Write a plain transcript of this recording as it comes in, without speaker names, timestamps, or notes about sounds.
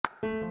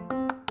Hey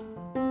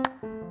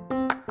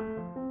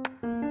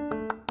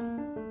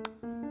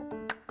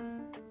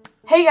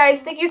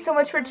guys, thank you so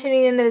much for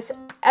tuning into this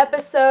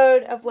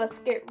episode of Let's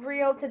Get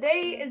Real.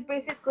 Today is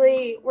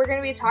basically, we're going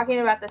to be talking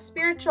about the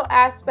spiritual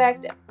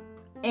aspect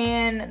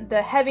and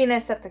the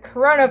heaviness that the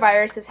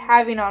coronavirus is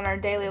having on our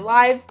daily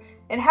lives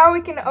and how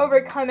we can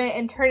overcome it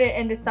and turn it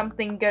into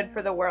something good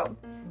for the world.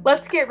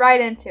 Let's get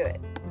right into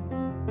it.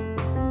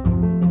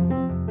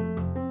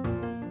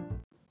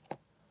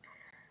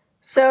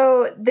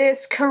 So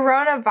this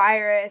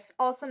coronavirus,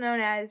 also known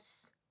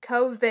as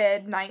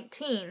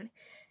COVID-19,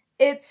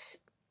 it's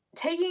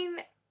taking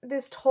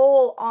this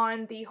toll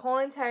on the whole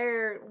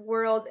entire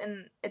world,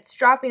 and it's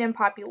dropping in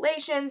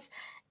populations,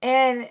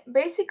 and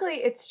basically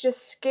it's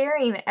just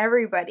scaring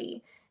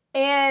everybody.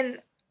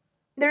 And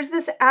there's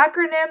this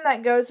acronym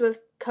that goes with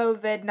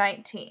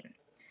COVID-19.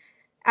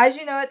 As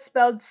you know, it's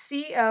spelled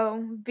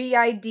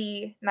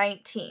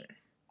COVID-19.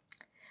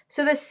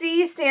 So the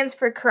C stands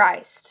for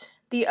Christ,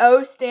 the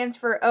O stands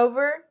for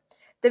over,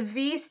 the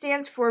V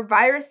stands for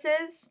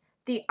viruses,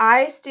 the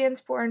I stands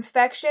for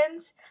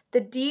infections, the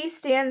D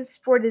stands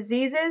for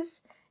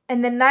diseases,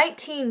 and the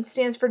 19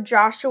 stands for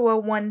Joshua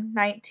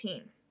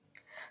 1:19.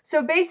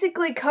 So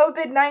basically,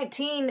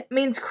 COVID-19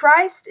 means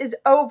Christ is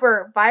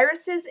over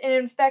viruses and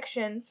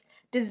infections,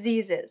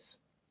 diseases.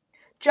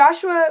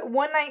 Joshua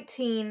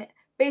 1:19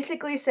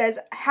 basically says,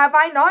 "Have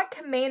I not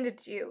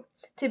commanded you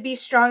to be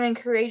strong and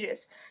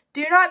courageous?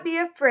 Do not be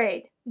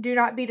afraid, do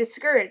not be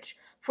discouraged,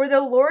 for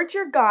the Lord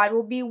your God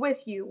will be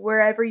with you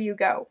wherever you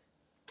go."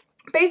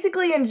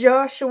 Basically, in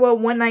Joshua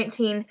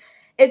 1:19,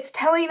 it's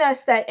telling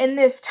us that in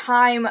this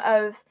time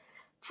of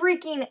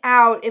freaking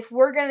out, if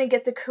we're going to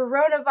get the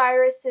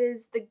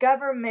coronaviruses, the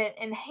government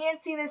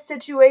enhancing the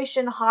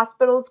situation,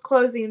 hospitals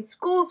closing,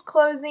 schools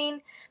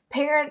closing,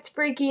 parents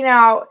freaking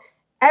out,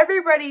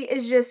 everybody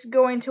is just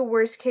going to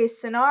worst case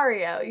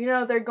scenario. You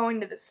know, they're going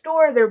to the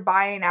store, they're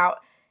buying out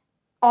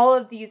all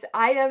of these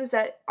items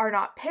that are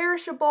not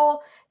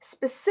perishable,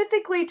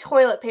 specifically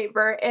toilet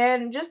paper.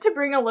 And just to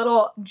bring a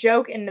little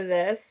joke into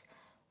this,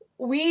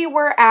 we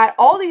were at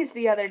Aldi's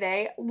the other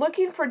day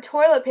looking for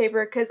toilet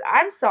paper because,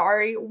 I'm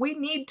sorry, we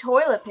need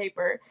toilet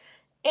paper.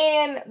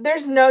 And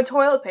there's no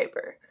toilet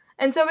paper.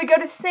 And so we go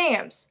to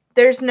Sam's.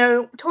 There's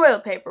no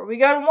toilet paper. We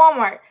go to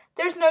Walmart.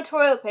 There's no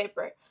toilet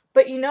paper.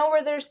 But you know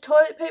where there's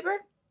toilet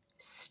paper?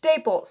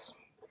 Staples.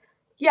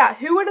 Yeah,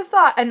 who would have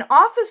thought an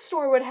office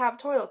store would have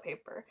toilet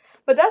paper?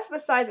 But that's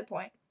beside the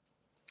point.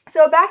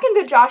 So back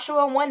into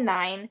Joshua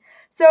 1:9.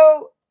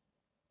 So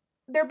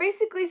they're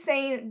basically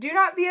saying, do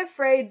not be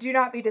afraid, do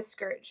not be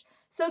discouraged.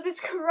 So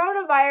this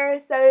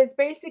coronavirus that is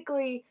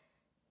basically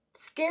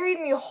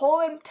scaring the whole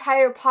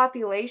entire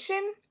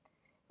population,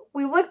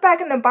 we look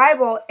back in the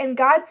Bible and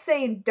God's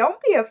saying, don't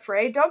be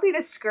afraid, don't be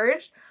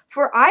discouraged,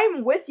 for I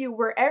am with you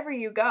wherever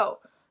you go.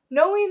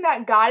 Knowing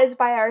that God is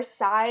by our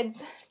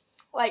sides,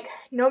 like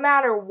no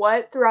matter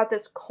what, throughout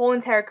this whole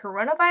entire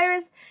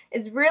coronavirus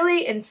is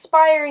really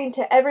inspiring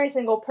to every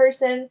single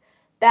person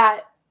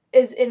that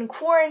is in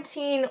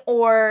quarantine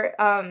or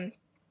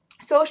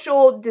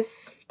social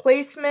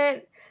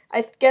displacement.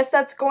 I guess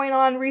that's going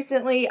on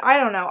recently. I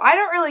don't know. I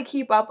don't really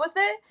keep up with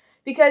it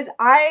because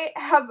I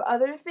have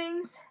other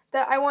things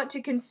that I want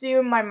to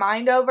consume my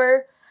mind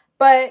over.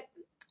 But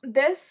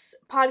this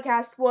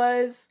podcast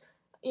was,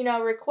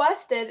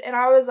 requested, and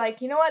I was like,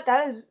 you know what?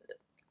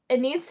 It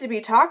needs to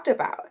be talked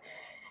about.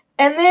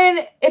 And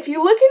then if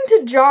you look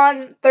into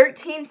John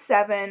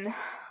 13:7,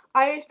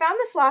 I found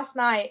this last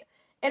night,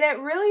 and it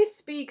really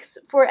speaks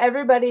for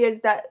everybody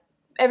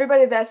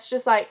that's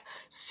just like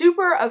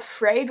super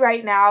afraid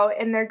right now,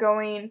 and they're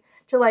going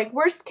to like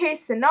worst case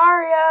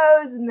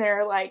scenarios, and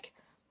they're like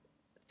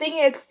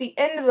thinking it's the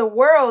end of the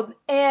world.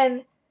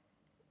 And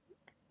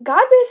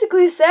God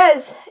basically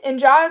says in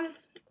John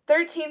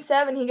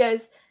 13:7, he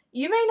goes,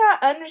 "You may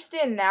not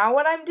understand now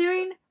what I'm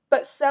doing,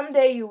 but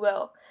someday you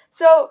will."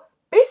 So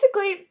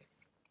basically,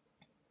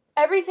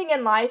 everything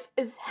in life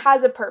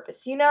has a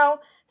purpose,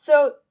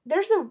 So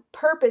there's a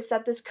purpose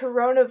that this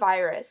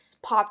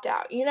coronavirus popped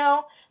out,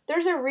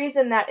 There's a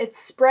reason that it's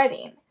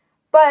spreading.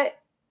 But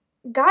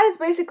God is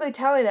basically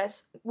telling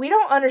us, we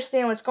don't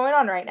understand what's going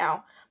on right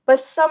now,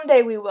 but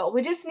someday we will.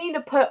 We just need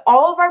to put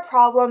all of our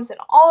problems and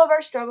all of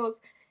our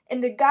struggles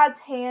into God's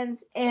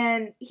hands,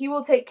 and He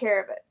will take care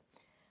of it.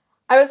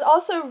 I was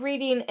also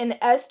reading in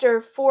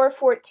Esther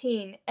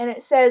 4:14, and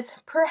it says,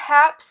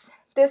 "Perhaps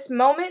this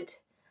moment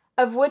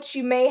of which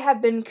you may have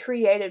been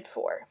created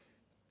for."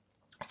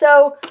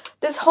 So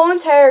this whole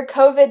entire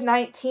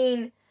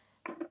COVID-19,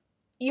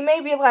 you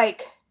may be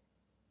like,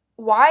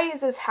 why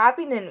is this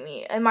happening to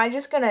me? Am I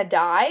just gonna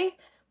die?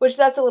 Which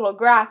that's a little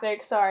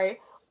graphic,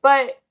 sorry.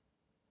 But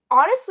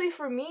honestly,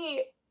 for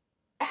me,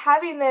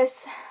 having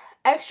this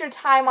extra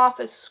time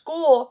off of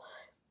school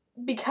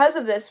because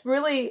of this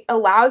really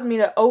allows me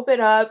to open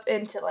up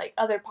into like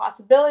other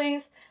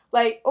possibilities.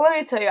 Like, let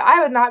me tell you, I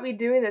would not be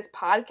doing this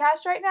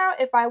podcast right now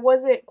if I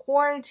wasn't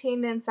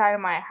quarantined inside of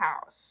my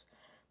house.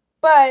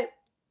 But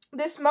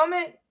this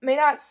moment may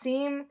not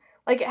seem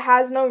like it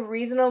has no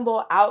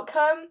reasonable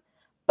outcome,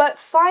 But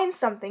find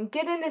something,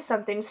 get into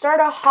something, start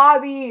a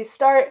hobby,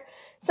 start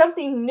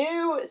something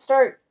new,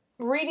 start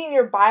reading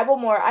your Bible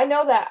more. I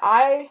know that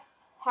I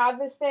have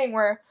this thing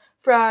where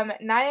from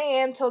 9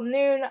 a.m. till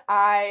noon,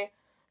 I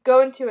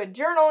go into a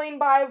journaling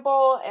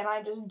Bible and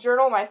I just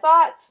journal my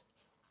thoughts.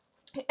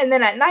 And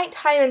then at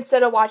nighttime,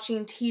 instead of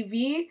watching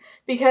TV,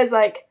 because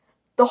like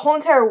the whole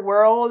entire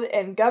world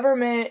and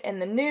government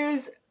and the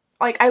news,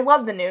 like I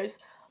love the news,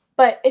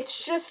 but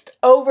it's just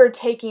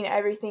overtaking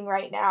everything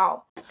right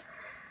now.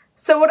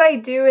 So what I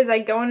do is I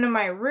go into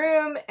my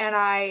room and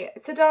I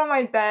sit down on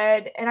my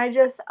bed and I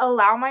just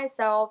allow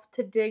myself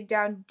to dig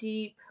down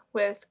deep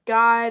with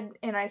God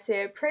and I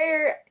say a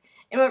prayer.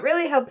 And what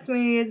really helps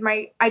me is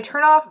I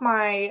turn off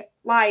my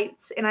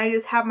lights and I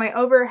just have my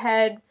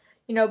overhead,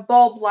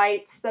 bulb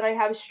lights that I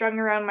have strung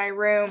around my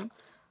room,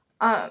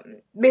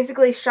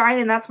 basically shine,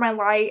 and that's my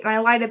light. And I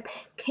light a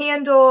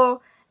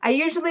candle. I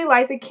usually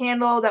light the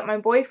candle that my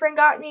boyfriend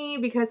got me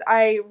because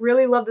I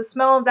really love the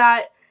smell of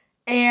that.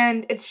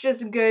 And it's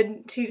just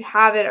good to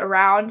have it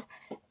around.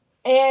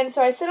 And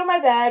so I sit on my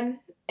bed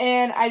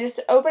and I just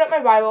open up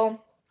my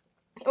Bible.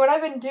 And what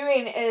I've been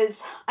doing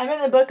is I'm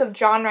in the book of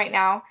John right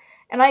now.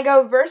 And I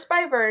go verse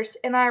by verse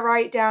and I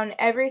write down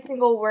every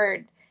single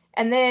word.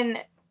 And then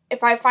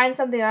if I find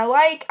something I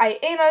like, I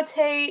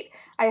annotate,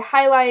 I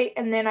highlight,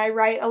 and then I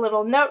write a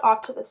little note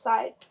off to the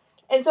side.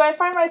 And so I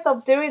find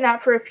myself doing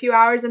that for a few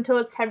hours until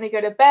it's time to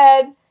go to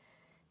bed.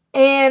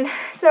 And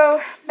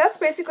so that's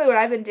basically what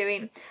I've been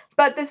doing.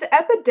 But this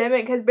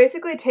epidemic has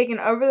basically taken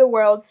over the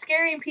world,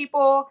 scaring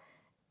people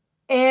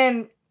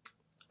and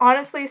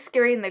honestly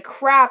scaring the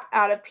crap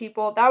out of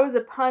people. That was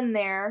a pun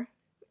there.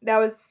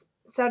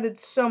 Sounded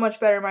so much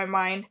better in my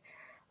mind.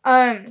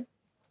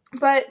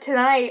 But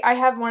tonight I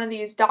have one of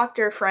these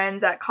doctor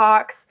friends at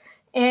Cox,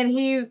 and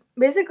he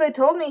basically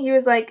told me, he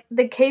was like,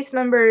 the case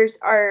numbers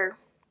are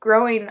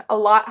growing a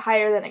lot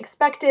higher than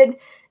expected,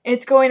 and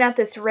it's going at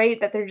this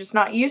rate that they're just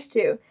not used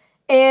to.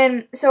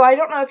 And so I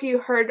don't know if you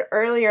heard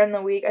earlier in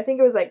the week, I think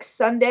it was like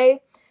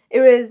Sunday, it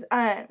was,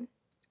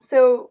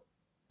 so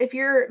if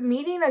you're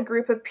meeting a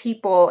group of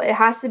people, it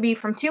has to be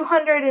from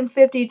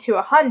 250 to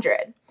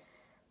 100.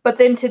 But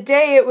then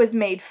today it was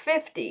made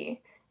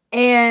 50.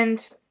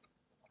 And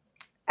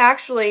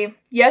actually,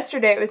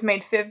 yesterday it was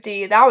made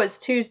 50. That was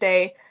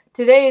Tuesday.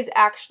 Today is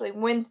actually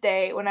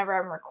Wednesday whenever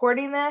I'm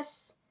recording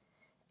this.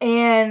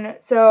 And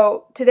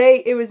so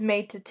today it was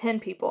made to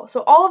 10 people.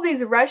 So all of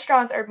these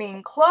restaurants are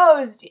being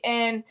closed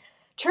and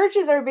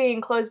churches are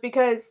being closed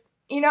because,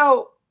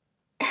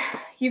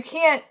 you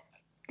can't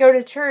go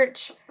to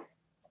church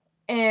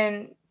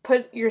and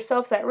put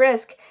yourselves at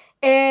risk.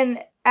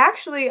 And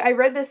actually, I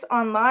read this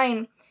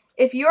online.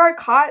 If you are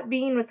caught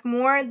being with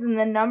more than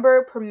the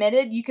number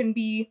permitted, you can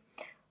be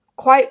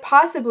quite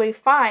possibly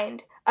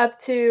fined up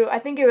to, I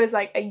think it was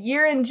like a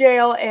year in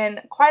jail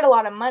and quite a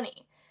lot of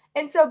money.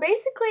 And so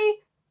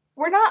basically,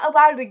 we're not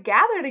allowed to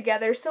gather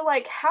together. So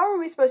like, how are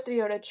we supposed to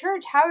go to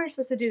church? How are we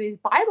supposed to do these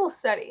Bible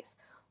studies?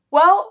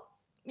 Well,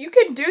 you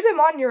can do them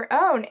on your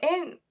own,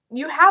 and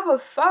you have a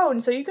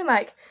phone, so you can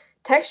like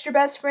text your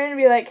best friend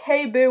and be like,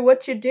 hey boo,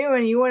 what you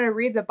doing? You want to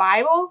read the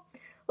Bible?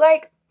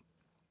 Like,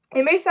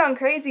 it may sound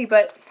crazy,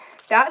 but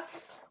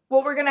that's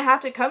what we're going to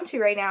have to come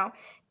to right now.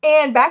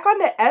 And back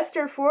onto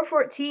Esther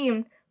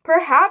 4:14,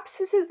 perhaps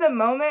this is the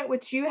moment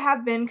which you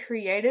have been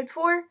created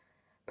for.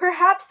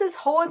 Perhaps this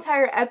whole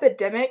entire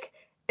epidemic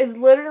is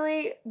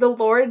literally the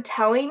Lord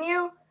telling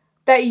you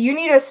that you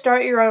need to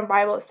start your own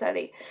Bible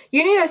study.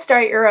 You need to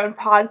start your own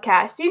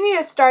podcast. You need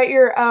to start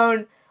your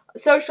own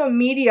social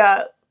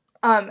media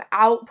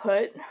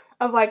output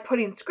of like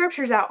putting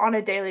scriptures out on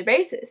a daily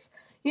basis.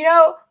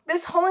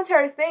 This whole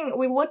entire thing,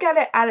 we look at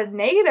it at a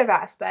negative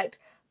aspect,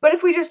 but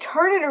if we just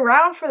turn it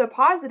around for the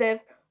positive,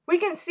 we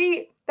can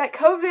see that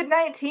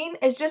COVID-19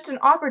 is just an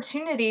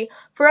opportunity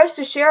for us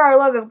to share our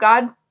love of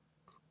God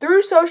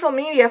through social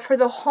media for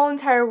the whole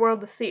entire world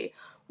to see.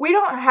 We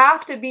don't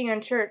have to be in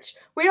church.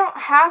 We don't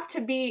have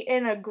to be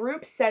in a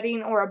group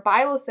setting or a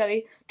Bible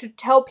study to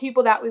tell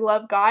people that we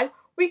love God.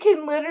 We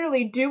can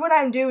literally do what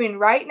I'm doing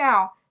right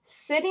now,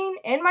 sitting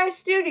in my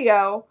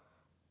studio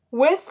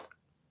with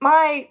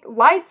my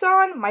lights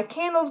on, my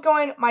candles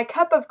going, my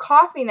cup of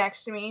coffee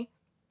next to me,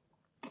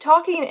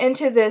 talking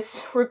into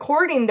this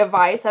recording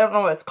device, I don't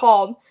know what it's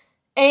called,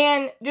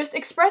 and just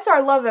express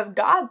our love of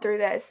God through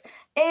this.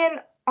 And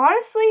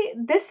honestly,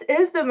 this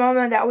is the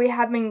moment that we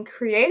have been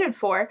created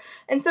for.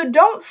 And so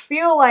don't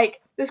feel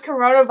like this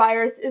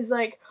coronavirus is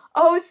like,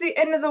 oh, it's the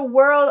end of the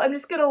world, I'm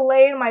just going to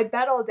lay in my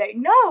bed all day.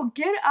 No,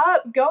 get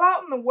up, go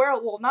out in the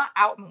world. Well, not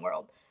out in the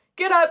world.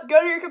 Get up,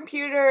 go to your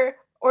computer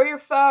or your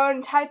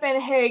phone, type in,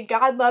 hey,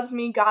 God loves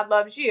me, God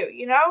loves you,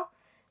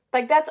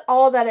 Like, that's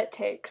all that it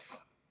takes.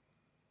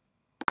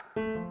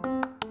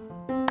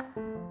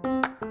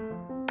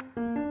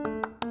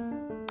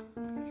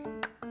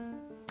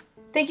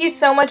 Thank you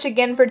so much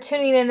again for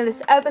tuning into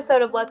this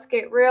episode of Let's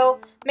Get Real.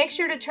 Make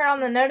sure to turn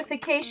on the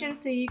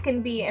notifications so you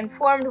can be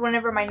informed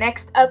whenever my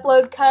next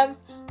upload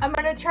comes. I'm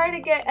going to try to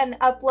get an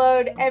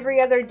upload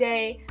every other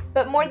day,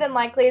 but more than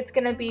likely it's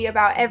going to be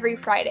about every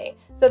Friday.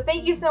 So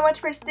thank you so much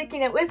for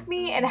sticking it with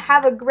me, and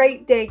have a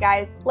great day,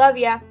 guys. Love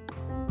ya.